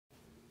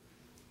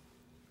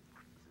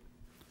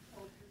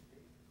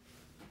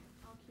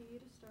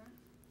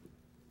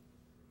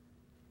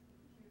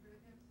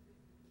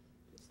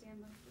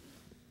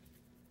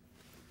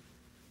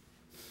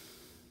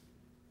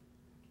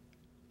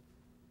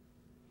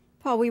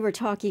Paul, we were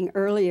talking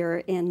earlier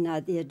in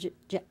the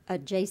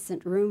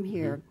adjacent room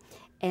here,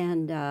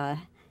 and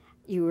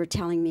you were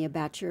telling me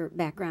about your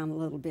background a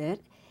little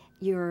bit.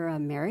 You're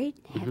married,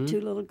 have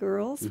two little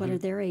girls. What are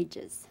their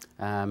ages?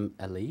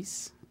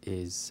 Elise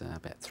is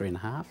about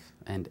 3.5,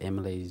 and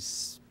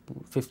Emily's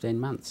 15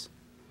 months.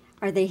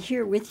 Are they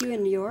here with you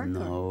in New York?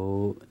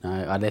 No,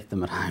 I left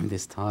them at home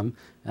this time.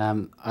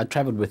 I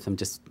travelled with them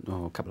just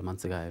a couple of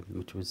months ago,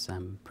 which was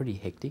pretty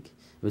hectic.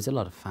 It was a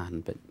lot of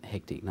fun, but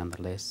hectic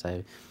nonetheless.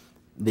 So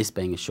this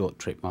being a short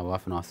trip, my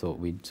wife and I thought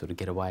we'd sort of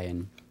get away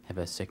and have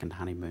a second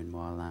honeymoon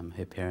while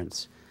her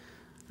parents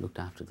looked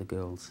after the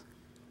girls.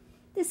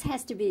 This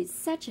has to be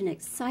such an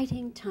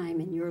exciting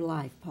time in your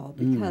life, Paul,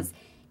 because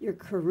your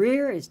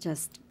career is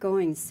just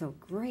going so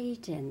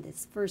great, and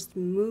this first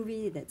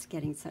movie that's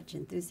getting such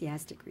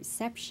enthusiastic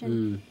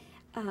reception.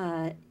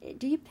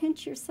 Do you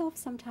pinch yourself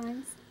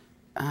sometimes?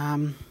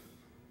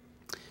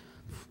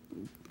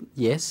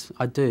 Yes,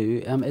 I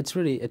do. It's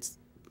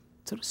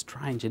sort of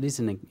strange. It is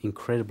an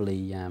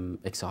incredibly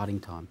exciting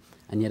time,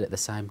 and yet at the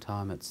same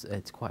time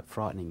it's quite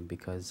frightening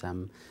because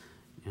you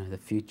know, the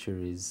future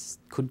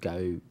could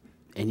go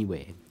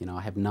anywhere. You know,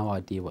 I have no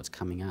idea what's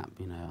coming up.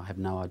 You know, I have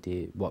no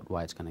idea what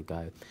way it's going to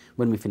go.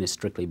 When we finished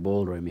Strictly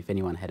Ballroom, if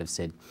anyone had have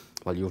said,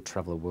 well, you'll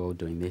travel the world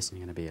doing this and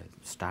you're going to be a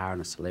star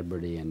and a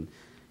celebrity and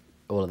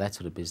all of that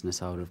sort of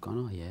business, I would have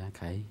gone, oh yeah,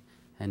 okay.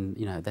 And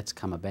you know, that's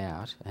come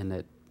about,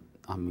 and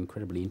I'm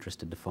incredibly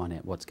interested to find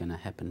out what's going to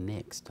happen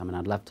next. I mean,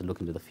 I'd love to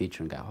look into the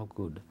future and go, oh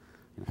good,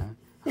 you know.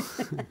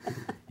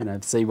 You know,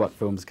 see what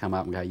films come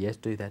up and go, yes,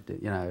 do that,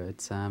 you know,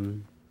 it's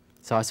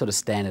so I sort of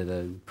stand at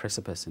a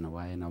precipice in a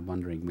way, and I'm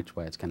wondering which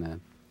way it's going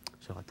to,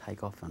 shall I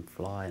take off and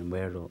fly and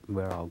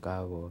where I'll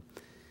go, or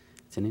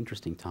it's an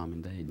interesting time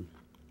indeed.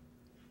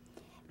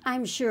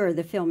 I'm sure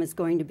the film is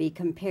going to be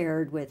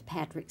compared with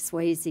Patrick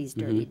Swayze's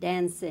Dirty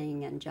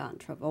Dancing and John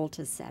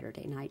Travolta's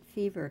Saturday Night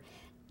Fever.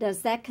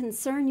 Does that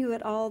concern you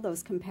at all,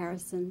 those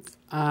comparisons?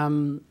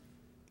 No.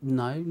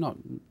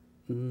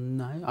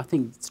 I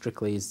think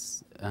Strictly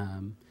is,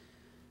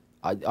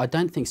 I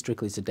don't think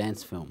Strictly is a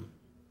dance film.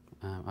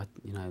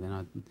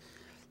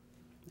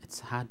 It's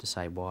hard to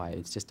say why.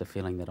 It's just a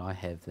feeling that I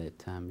have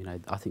that, you know,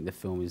 I think the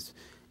film is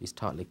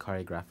tightly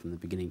choreographed from the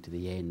beginning to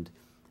the end,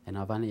 and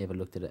I've only ever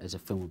looked at it as a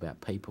film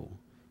about people.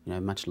 You know,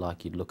 much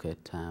like you'd look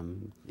at,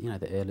 you know,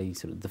 the early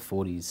sort of the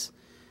 40s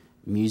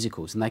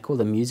musicals, and they call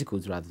them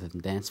musicals rather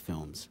than dance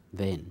films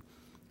then.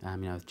 You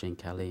know, with Gene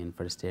Kelly and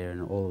Fred Astaire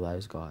and all of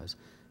those guys.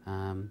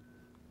 And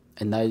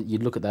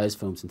you'd look at those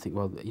films and think,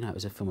 well, you know, it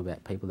was a film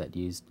about people that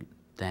used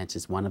dance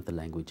as one of the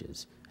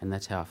languages, and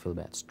that's how I feel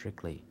about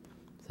Strictly.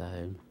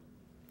 So,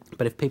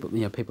 but if people,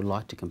 you know, people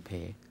like to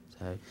compare,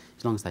 so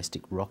as long as they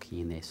stick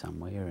Rocky in there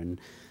somewhere and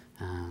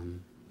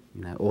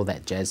you know, all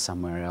that jazz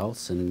somewhere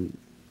else and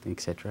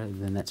etc.,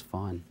 then that's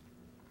fine.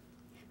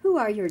 Who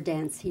are your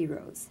dance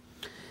heroes?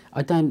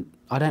 I don't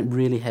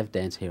really have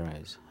dance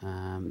heroes.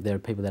 There are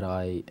people that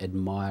I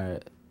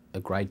admire a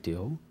great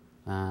deal,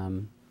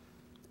 a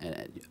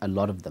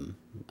lot of them.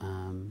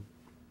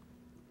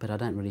 But I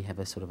don't really have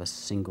a sort of a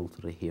single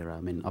sort of hero.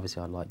 I mean,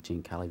 obviously I like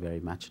Gene Kelly very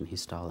much and his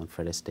style, and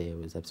Fred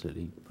Astaire was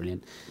absolutely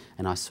brilliant.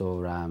 And I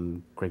saw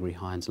Gregory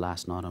Hines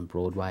last night on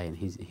Broadway, and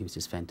he was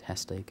just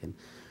fantastic. And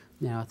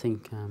you know, I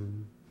think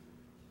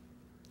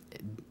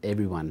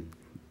everyone,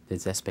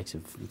 there's aspects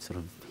of sort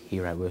of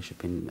hero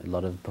worship in a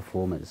lot of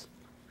performers.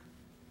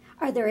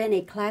 Are there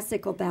any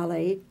classical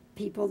ballet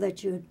people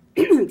that you,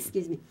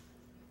 excuse me,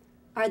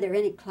 are there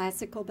any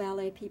classical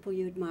ballet people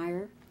you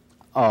admire?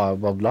 Oh,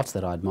 well, lots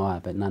that I admire,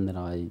 but none that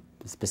I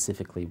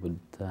specifically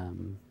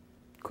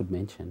could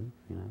mention,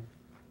 you know.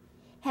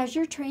 Has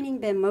your training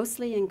been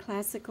mostly in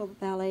classical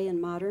ballet and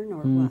modern,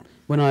 or what?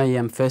 When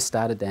I first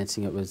started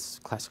dancing, it was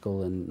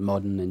classical and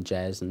modern and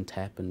jazz and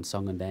tap and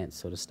song and dance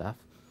sort of stuff.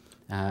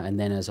 And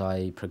then as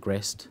I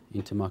progressed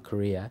into my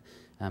career,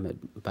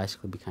 it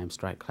basically became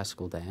straight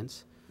classical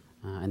dance.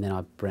 And then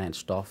I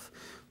branched off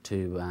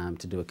to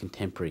do a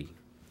contemporary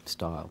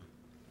style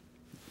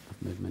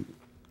of movement.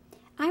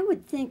 I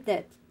would think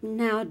that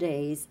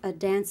nowadays a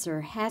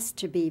dancer has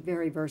to be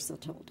very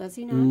versatile, does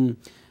he not?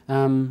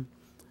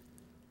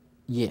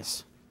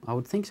 Yes, I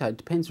would think so. It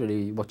depends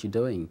really what you're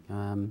doing.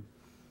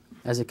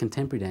 As a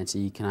contemporary dancer,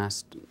 you can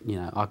ask, you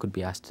know, I could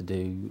be asked to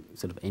do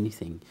sort of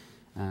anything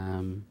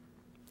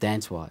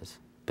dance-wise,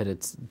 but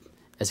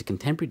as a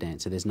contemporary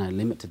dancer, there's no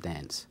limit to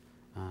dance.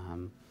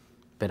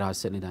 But I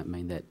certainly don't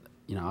mean that,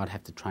 you know, I'd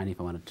have to train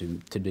if I wanted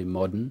to do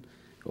modern,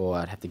 or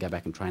I'd have to go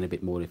back and train a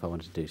bit more if I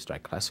wanted to do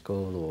straight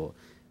classical, or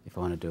if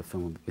I want to do a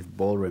film with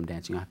ballroom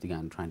dancing, I have to go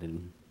and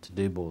train to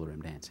do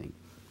ballroom dancing.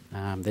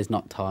 There's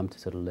not time to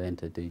sort of learn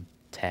to do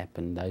tap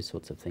and those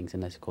sorts of things,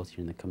 unless, of course,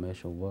 you're in the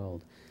commercial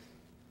world.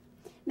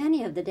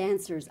 Many of the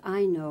dancers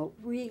I know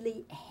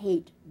really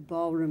hate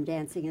ballroom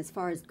dancing as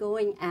far as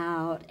going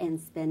out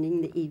and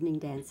spending the evening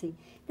dancing.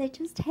 They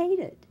just hate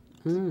it.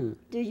 Do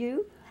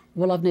you?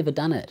 Well, I've never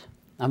done it.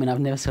 I mean,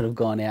 I've never sort of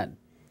gone out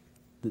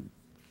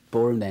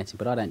ballroom dancing,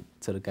 but I don't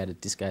sort of go to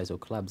discos or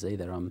clubs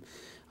either. I'm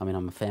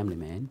a family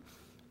man,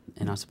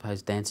 and I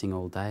suppose dancing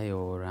all day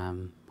or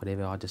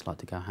whatever, I just like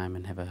to go home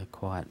and have a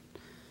quiet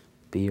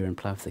beer and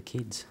play with the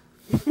kids.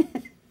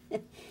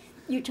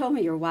 You told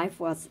me your wife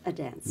was a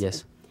dancer.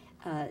 Yes.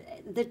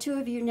 The two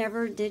of you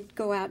never did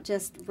go out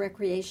just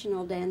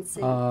recreational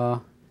dancing?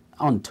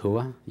 On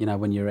tour, you know,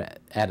 when you're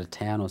out of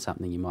town or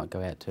something, you might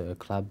go out to a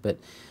club, but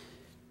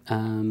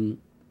I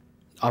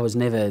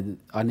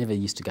never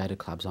used to go to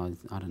clubs. I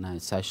don't know,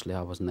 socially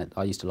I wasn't that.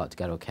 I used to like to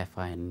go to a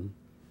cafe and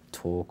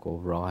talk or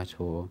write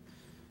or,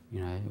 you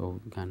know, or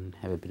go and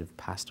have a bit of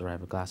pasta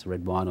over a glass of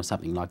red wine or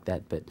something like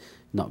that, but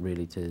not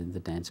really to the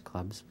dance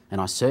clubs.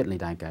 And I certainly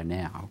don't go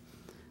now,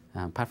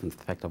 apart from the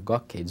fact I've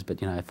got kids,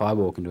 but, you know, if I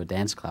walk into a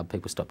dance club,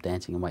 people stop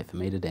dancing and wait for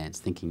me to dance,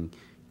 thinking,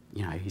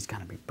 you know, he's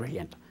going to be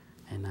brilliant.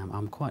 And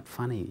I'm quite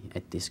funny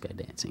at disco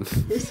dancing,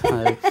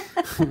 so,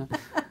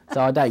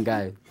 so I don't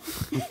go.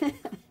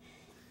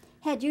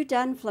 Had you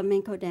done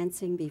flamenco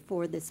dancing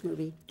before this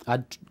movie?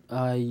 I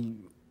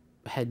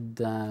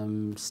had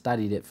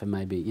studied it for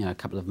maybe, you know, a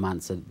couple of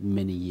months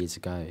many years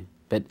ago,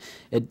 but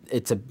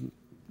it's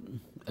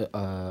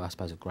I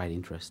suppose a great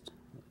interest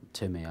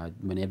to me.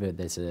 Whenever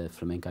there's a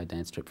flamenco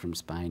dance trip from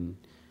Spain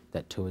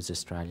that tours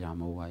Australia,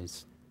 I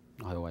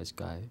always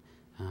go.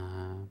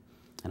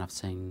 And I've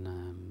seen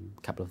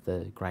a couple of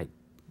the great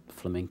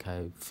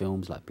flamenco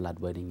films like Blood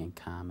Wedding and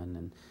Carmen,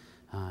 and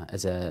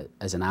as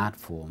an art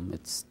form,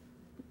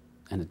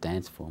 and a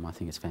dance form, I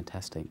think it's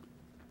fantastic.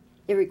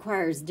 It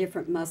requires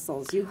different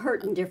muscles. You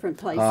hurt in different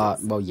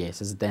places. Well,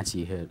 yes, as a dancer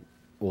you hurt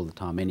all the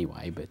time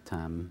anyway, but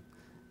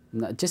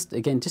no, just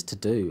to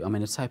do. I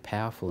mean, it's so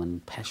powerful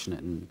and passionate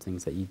and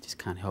things that you just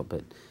can't help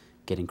but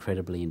get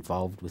incredibly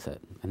involved with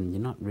it. And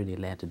you're not really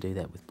allowed to do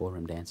that with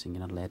ballroom dancing.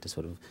 You're not allowed to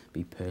sort of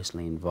be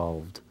personally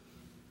involved.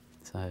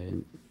 So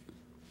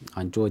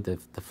I enjoyed the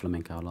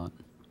flamenco a lot.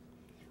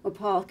 Well,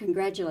 Paul,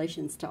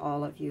 congratulations to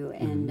all of you,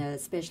 and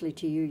especially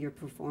to you. Your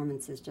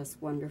performance is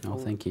just wonderful. Oh,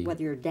 thank you.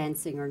 Whether you're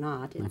dancing or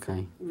not, it's okay.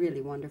 a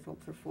really wonderful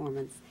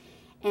performance.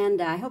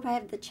 And I hope I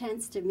have the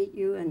chance to meet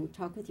you and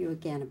talk with you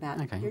again about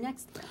your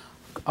next film.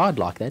 I'd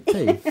like that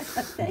too.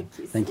 Thank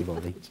you. Thank you,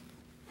 Bobbie.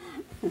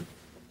 You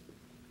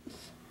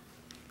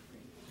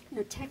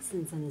know,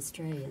 Texans and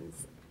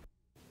Australians.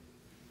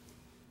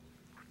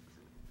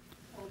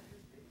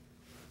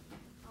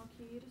 I'll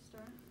cue you to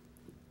start.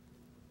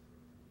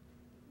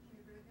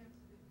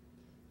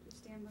 You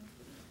stand by.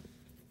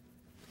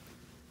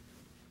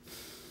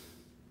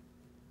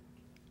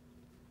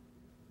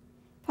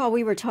 Paul,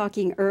 we were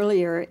talking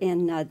earlier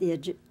in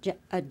the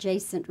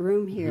adjacent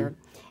room here,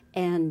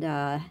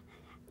 and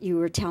you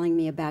were telling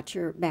me about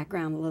your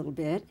background a little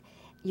bit.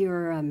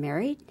 You're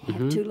married,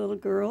 have two little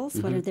girls.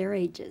 What are their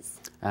ages?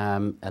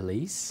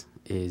 Elise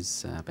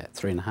is about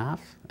 3.5,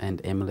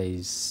 and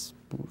Emily's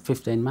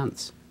 15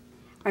 months.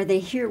 Are they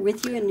here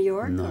with you in New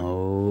York?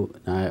 No,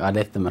 I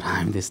left them at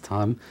home this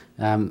time.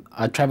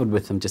 I travelled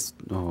with them just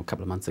a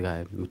couple of months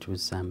ago, which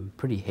was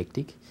pretty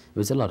hectic. It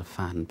was a lot of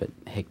fun, but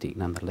hectic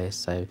nonetheless.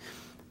 So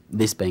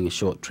this being a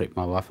short trip,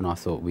 my wife and I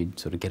thought we'd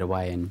sort of get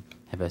away and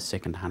have a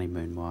second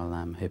honeymoon while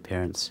her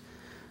parents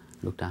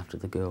looked after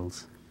the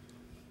girls.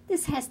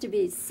 This has to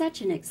be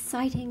such an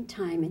exciting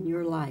time in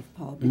your life,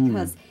 Paul,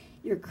 because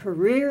your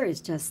career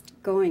is just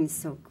going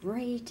so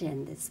great,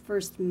 and this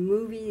first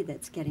movie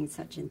that's getting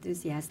such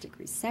enthusiastic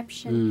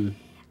reception.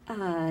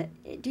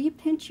 Do you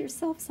pinch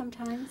yourself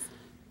sometimes?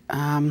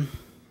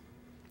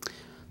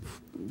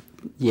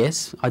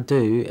 Yes, I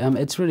do.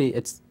 It's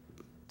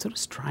sort of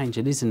strange.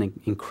 It is an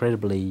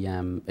incredibly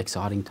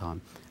exciting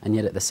time, and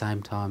yet at the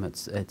same time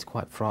it's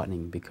quite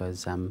frightening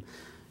because you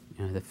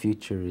know, the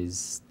future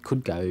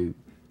could go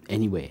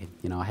anywhere.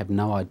 You know, I have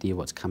no idea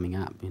what's coming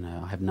up. You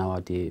know, I have no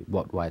idea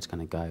what way it's going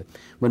to go.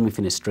 When we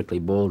finished Strictly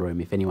Ballroom,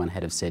 if anyone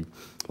had have said,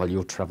 well,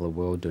 you'll travel the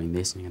world doing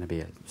this and you're going to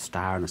be a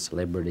star and a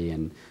celebrity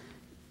and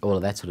all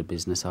of that sort of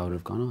business, I would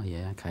have gone, oh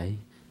yeah, okay.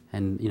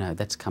 And, you know,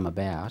 that's come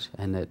about,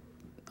 and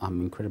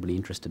I'm incredibly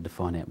interested to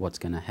find out what's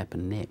going to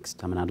happen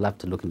next. I mean, I'd love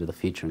to look into the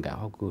future and go,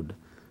 oh, good,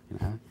 you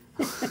know.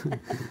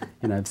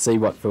 You know, see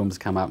what films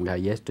come up and go,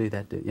 yes, do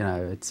that, you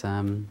know, it's...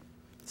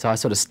 So I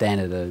sort of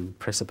stand at a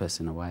precipice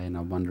in a way, and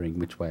I'm wondering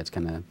which way it's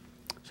going to,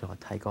 shall I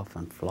take off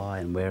and fly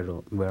and where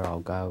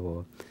I'll go,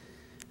 or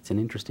it's an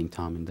interesting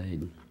time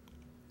indeed.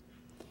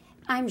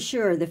 I'm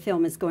sure the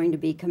film is going to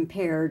be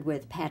compared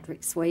with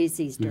Patrick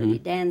Swayze's Dirty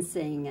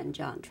Dancing and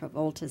John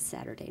Travolta's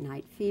Saturday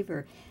Night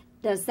Fever.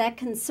 Does that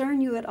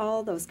concern you at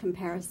all, those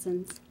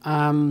comparisons?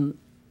 No.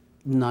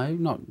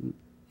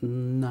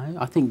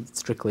 I think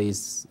Strictly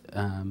is,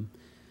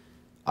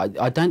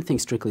 I don't think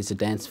Strictly is a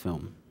dance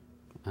film.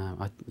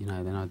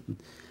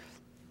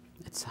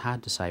 It's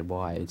hard to say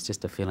why. It's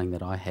just a feeling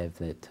that I have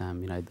that,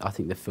 you know, I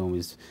think the film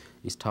is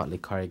tightly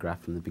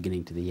choreographed from the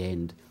beginning to the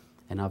end,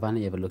 and I've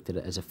only ever looked at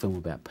it as a film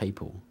about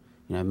people.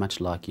 You know,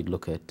 much like you'd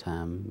look at,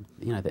 you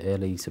know, the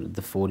early sort of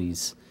the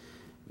 40s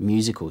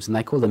musicals, and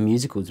they call them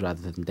musicals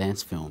rather than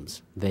dance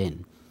films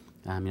then.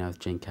 You know, with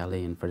Gene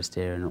Kelly and Fred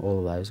Astaire and all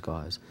of those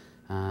guys.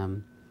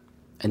 And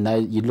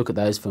and you'd look at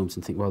those films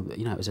and think, well,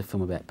 you know, it was a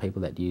film about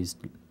people that used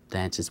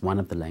dance as one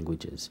of the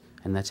languages,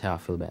 and that's how I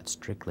feel about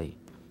Strictly.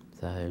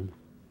 So,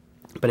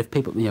 but if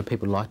people, you know,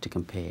 people like to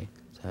compare,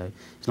 so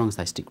as long as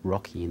they stick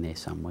Rocky in there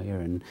somewhere,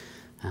 and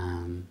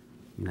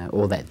you know,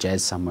 all that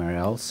jazz somewhere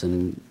else,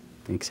 and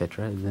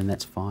etc., then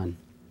that's fine.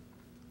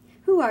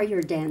 Who are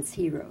your dance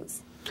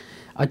heroes?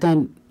 I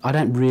don't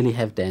really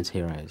have dance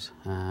heroes.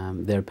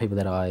 There are people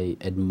that I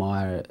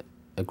admire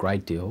a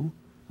great deal,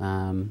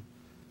 a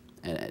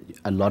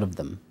lot of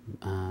them,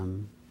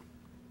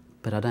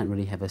 but I don't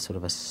really have a sort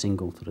of a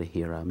single sort of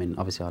hero. I mean,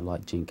 obviously I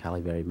like Gene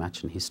Kelly very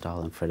much, and his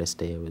style, and Fred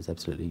Astaire was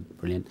absolutely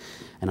brilliant.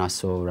 And I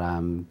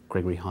saw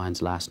Gregory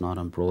Hines last night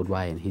on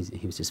Broadway, and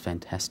he was just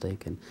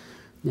fantastic. And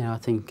you know, I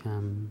think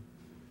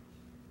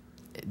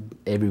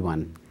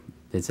everyone,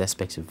 there's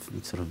aspects of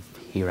sort of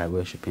hero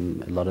worship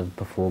in a lot of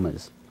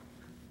performers.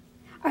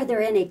 Are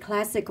there any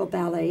classical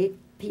ballet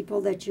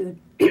people that you,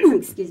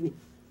 excuse me,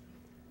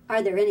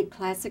 are there any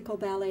classical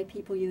ballet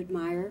people you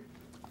admire?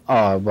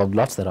 Oh, well,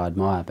 lots that I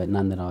admire, but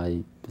none that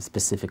I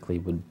specifically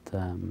would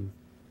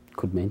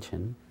could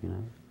mention, you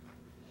know.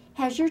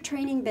 Has your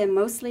training been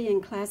mostly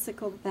in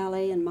classical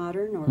ballet and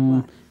modern, or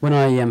what? When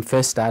I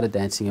first started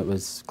dancing, it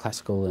was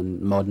classical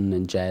and modern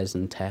and jazz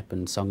and tap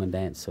and song and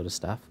dance sort of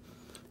stuff.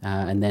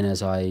 And then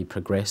as I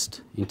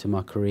progressed into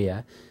my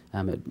career,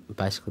 it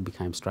basically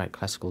became straight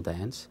classical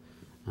dance.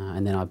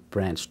 And then I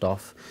branched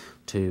off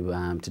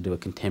to do a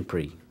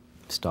contemporary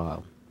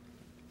style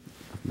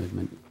of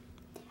movement.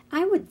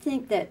 I would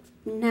think that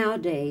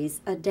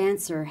nowadays a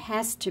dancer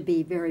has to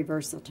be very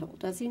versatile,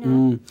 does he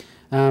not?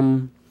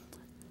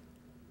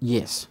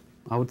 Yes,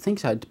 I would think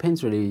so. It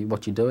depends really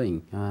what you're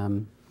doing.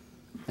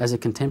 As a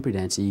contemporary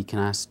dancer, you can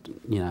ask,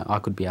 you know, I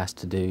could be asked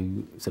to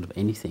do sort of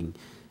anything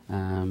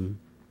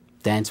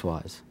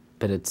dance-wise,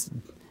 but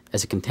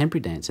as a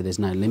contemporary dancer, there's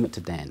no limit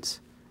to dance.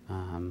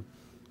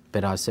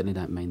 But I certainly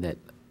don't mean that,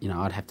 you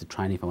know, I'd have to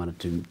train if I wanted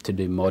to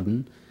do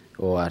modern,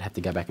 or I'd have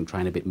to go back and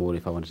train a bit more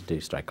if I wanted to do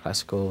straight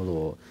classical,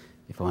 or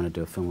if I want to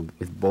do a film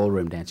with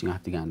ballroom dancing, I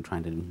have to go and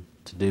train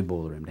to do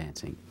ballroom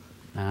dancing.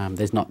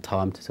 There's not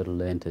time to sort of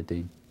learn to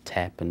do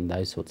tap and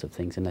those sorts of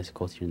things, unless, of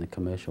course, you're in the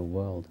commercial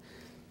world.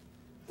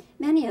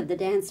 Many of the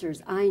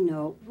dancers I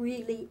know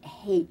really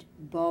hate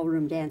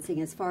ballroom dancing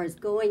as far as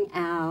going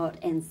out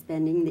and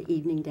spending the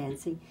evening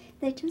dancing.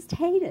 They just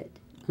hate it.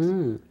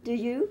 Do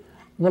you?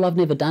 Well, I've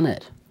never done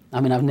it. I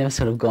mean, I've never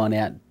sort of gone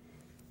out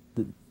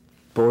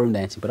ballroom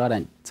dancing, but I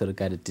don't sort of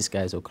go to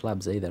discos or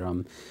clubs either.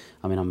 I'm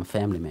a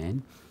family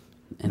man,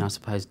 and I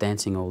suppose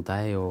dancing all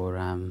day or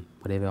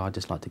whatever, I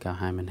just like to go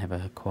home and have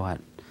a quiet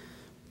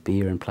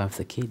beer and play with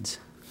the kids.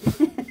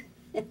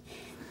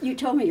 You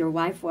told me your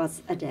wife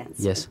was a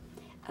dancer. Yes.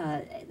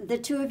 The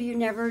two of you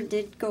never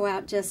did go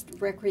out just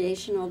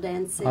recreational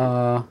dancing?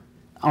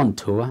 On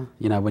tour,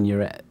 you know, when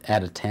you're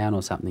out of town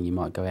or something, you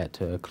might go out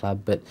to a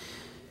club, but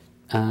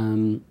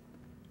I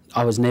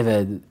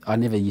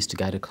never used to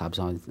go to clubs.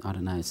 I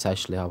don't know,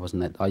 socially I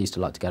wasn't that. I used to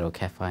like to go to a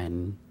cafe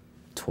and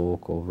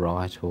talk or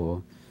write,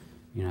 or,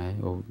 you know,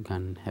 or go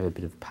and have a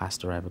bit of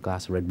pasta over a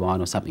glass of red wine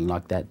or something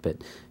like that, but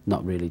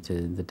not really to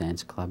the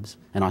dance clubs.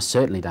 And I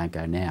certainly don't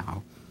go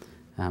now,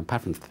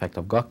 apart from the fact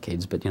I've got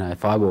kids, but, you know,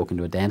 if I walk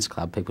into a dance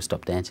club, people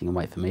stop dancing and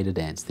wait for me to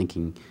dance,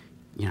 thinking,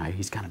 you know,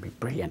 he's going to be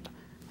brilliant.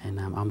 And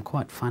I'm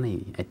quite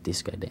funny at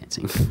disco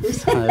dancing,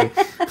 so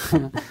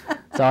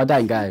I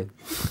don't go.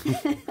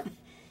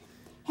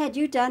 Had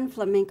you done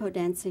flamenco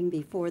dancing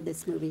before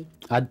this movie?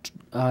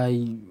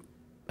 I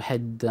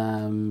had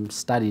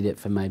studied it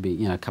for maybe,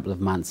 you know, a couple of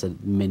months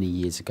many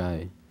years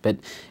ago, but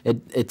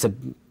it's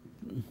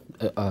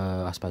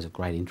I suppose a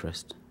great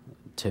interest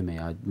to me.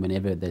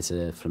 Whenever there's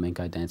a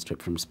flamenco dance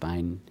trip from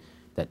Spain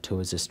that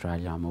tours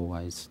Australia,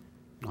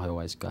 I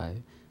always go,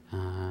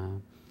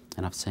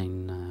 and I've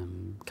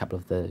seen a couple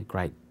of the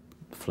great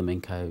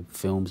flamenco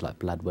films like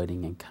Blood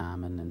Wedding and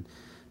Carmen, and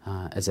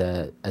as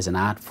an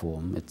art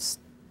form,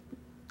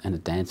 and a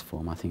dance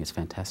form, I think it's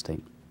fantastic.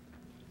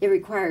 It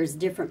requires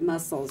different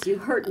muscles. You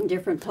hurt in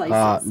different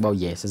places. Well,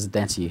 yes, as a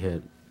dancer you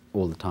hurt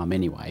all the time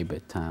anyway,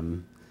 but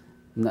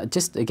no,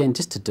 just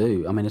to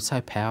do, I mean, it's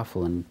so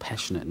powerful and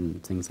passionate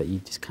and things that you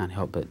just can't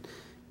help but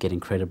get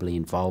incredibly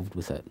involved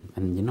with it.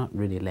 And you're not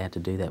really allowed to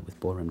do that with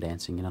ballroom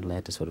dancing. You're not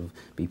allowed to sort of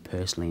be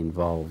personally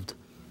involved.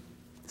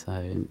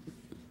 So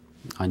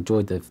I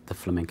enjoyed the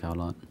flamenco a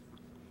lot.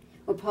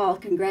 Well, Paul,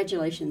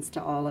 congratulations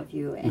to all of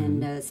you,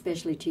 and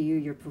especially to you.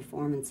 Your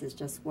performance is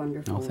just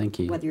wonderful. Oh, thank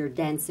you. Whether you're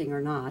dancing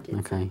or not, it's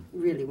okay. a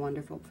really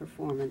wonderful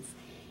performance.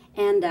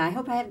 And I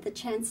hope I have the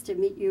chance to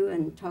meet you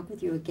and talk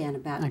with you again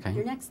about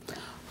your next film.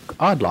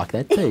 I'd like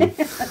that too.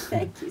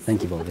 Thank you.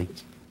 Thank you, Bobbie.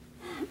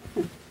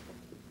 You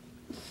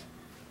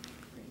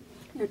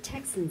know,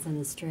 Texans and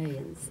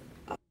Australians